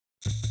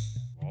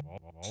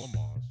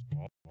Alamos,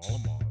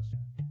 Alamos,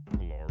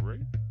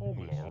 Glory,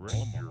 Homus,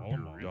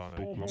 Donna,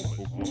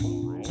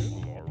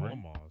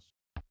 Alamos,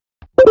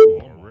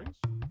 Glory,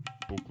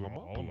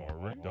 Oklahoma,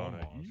 Glory,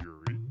 Donna,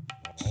 Yuri,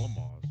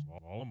 Alamos,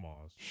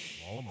 Alamos,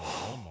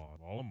 Alamos,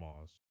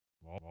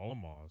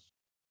 Alamos,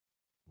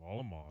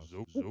 Alamos,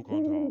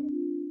 Zokonta,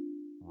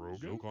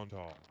 Rogan,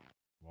 Zokonta,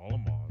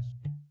 Alamos,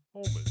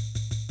 Homus,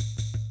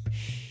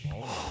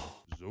 Alamos,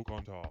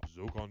 Zokonta,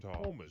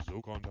 Homus,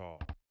 Zokonta,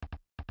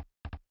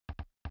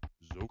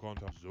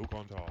 Zokonta,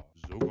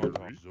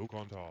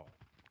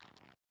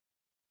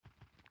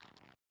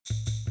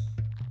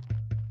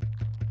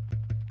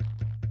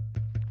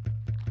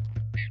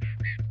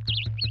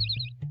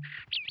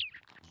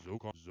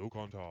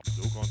 Zokonta,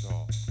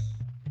 Zokonta,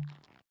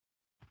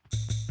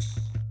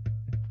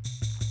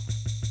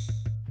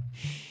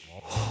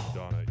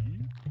 Donna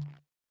E,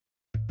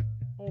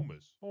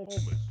 Homus,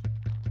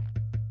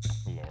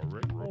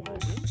 Glory,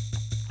 Rogan,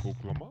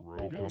 Oklahoma,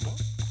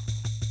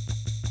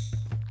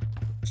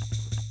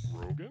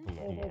 Rogan,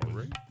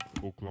 Glory,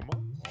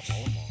 Oklahoma,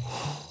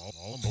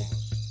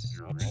 Alamos,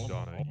 Yuri,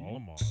 Donna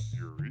E,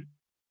 Yuri,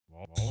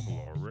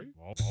 Glory,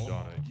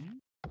 Donna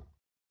E,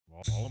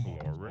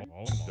 Glory,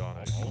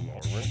 Donna E,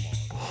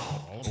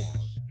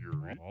 Alamos,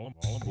 Yuri,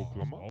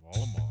 Oklahoma,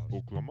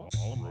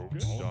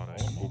 Rogan, Donna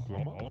E,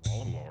 Oklahoma,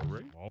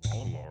 Glory,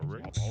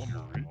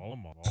 Yuri,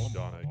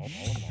 Donna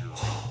E,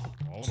 Yuri,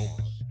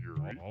 Alamos,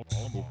 Yuri,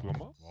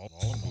 Oklahoma,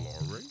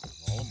 Glory,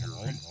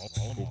 Yuri,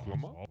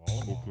 Oklahoma,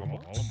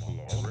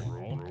 Glory,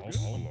 Rogan,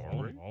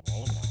 Glory,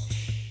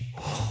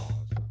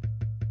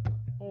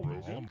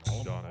 Rogan,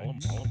 Donna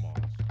E,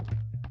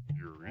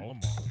 Yuri,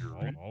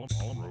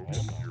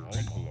 Rogan,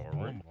 Yuri,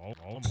 Glory,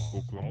 Oklahoma,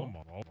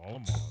 Oklahoma,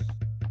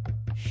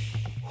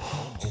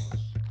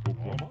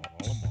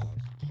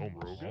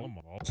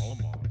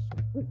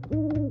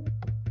 Rogan,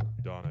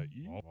 Donna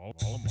E,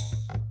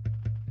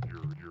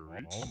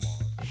 Yuri, Oklahoma,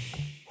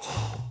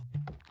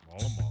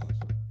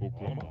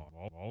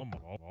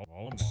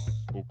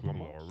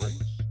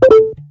 Oklahoma,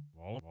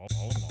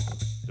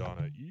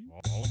 Donna E,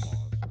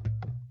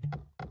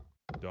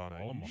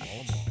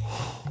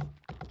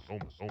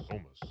 Homus,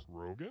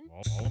 Rogan,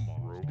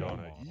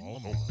 Donna E,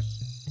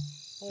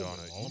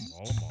 Donna E,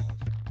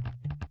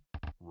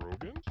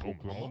 Rogan,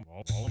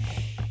 Oklahoma,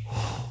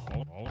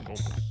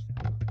 Homus,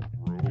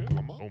 Rogan,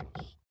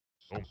 Homus,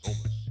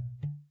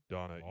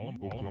 Donna E,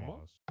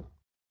 Oklahoma,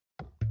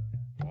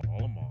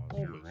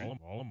 Yuri,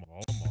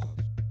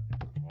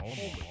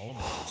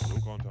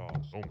 Zokonta,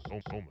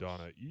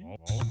 Donna E,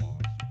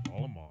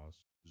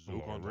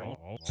 Zokonta,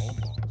 Homus,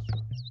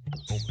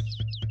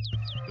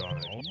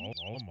 Donna E,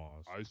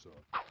 Isa,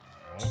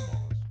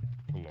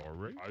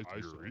 Glory,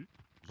 Yuri,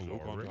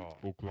 Zokonta,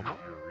 Oklahoma,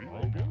 Yuri,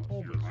 Rogan,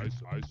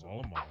 Isa,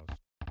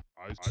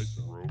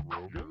 Isa,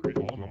 Rogan,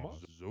 Oklahoma,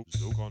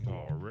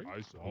 Zokonta,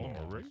 Isa,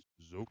 Glory,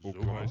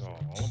 Zokonta,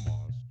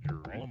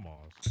 Yuri,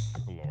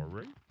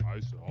 Glory,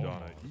 Isa,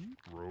 Donna E,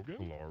 Rogan,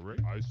 Glory,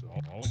 Isa,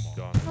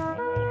 Donna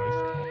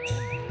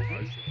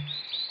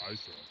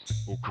Isa,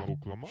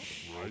 Oklahoma,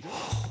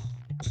 Rogan,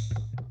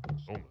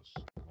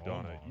 Homus,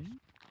 Donna E,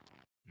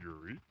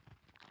 Yuri,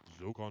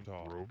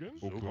 Zokonta,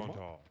 Rogan, Oklahoma,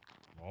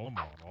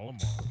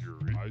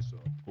 Yuri, Isa,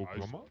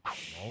 Oklahoma,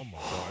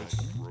 Donna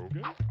E,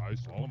 Rogan,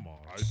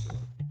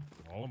 Isa,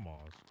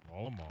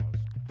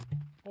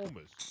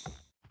 Homus,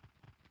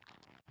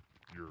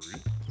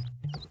 Yuri,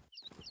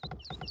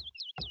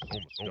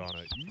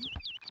 Donna E,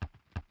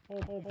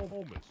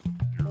 Homus,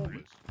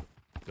 Yuri,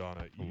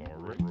 Donna E,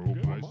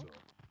 Rogan, Isa,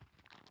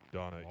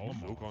 Donna E,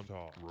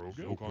 Zokonta,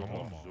 Rogan,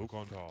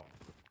 Zokonta,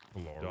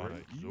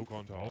 Donna E,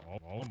 Zokonta,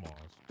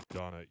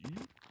 Donna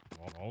E,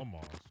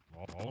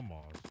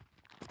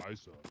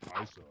 Isa,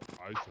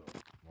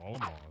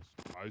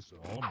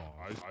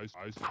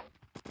 Isa,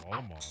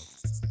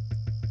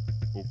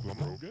 Oklahoma,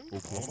 Rogan,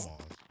 Oklahoma,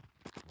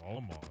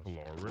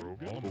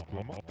 Rogan,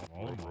 Oklahoma,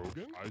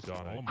 Rogan,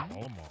 Donna E,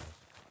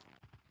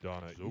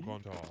 Donna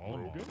Zokonta,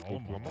 Rogan,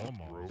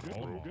 Oklahoma, Rogan,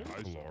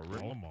 Isa,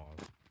 Rogan,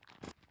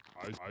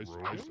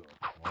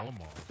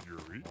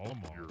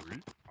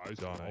 Yuri,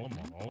 Donna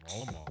E,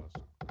 Homus,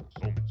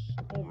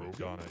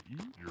 Donna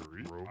E,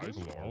 Yuri, Rogan,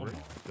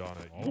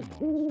 Donna E,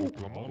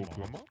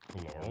 Oklahoma,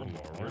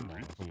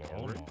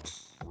 Yuri,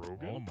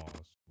 Rogan,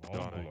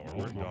 Donna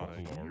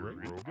E,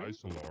 Yuri, Rogan,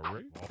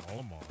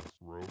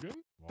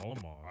 Rogan,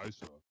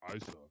 Isa,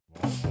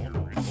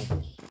 Yuri,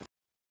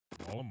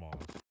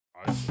 Homus,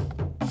 Isa,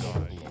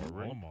 Donna E,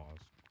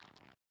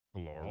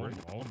 Glory,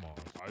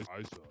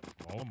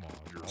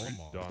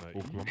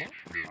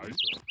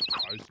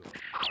 Isa,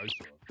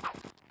 Yuri,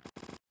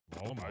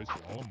 Donna E,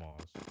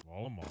 Oklahoma,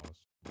 Isa,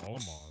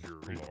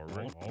 Yuri,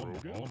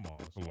 Rogan,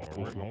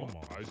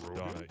 Oklahoma,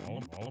 Isa, Donna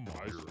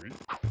E, Yuri,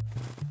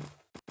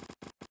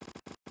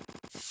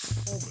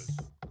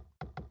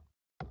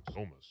 Homus,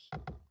 Rogan,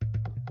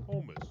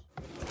 Homus,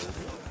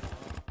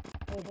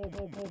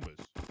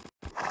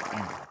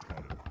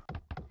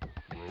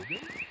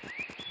 Rogan,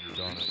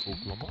 Donna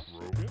Oklahoma,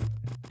 Rogan,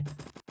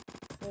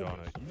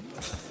 Donna E,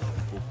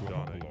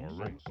 Oklahoma,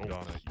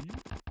 Donna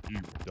E,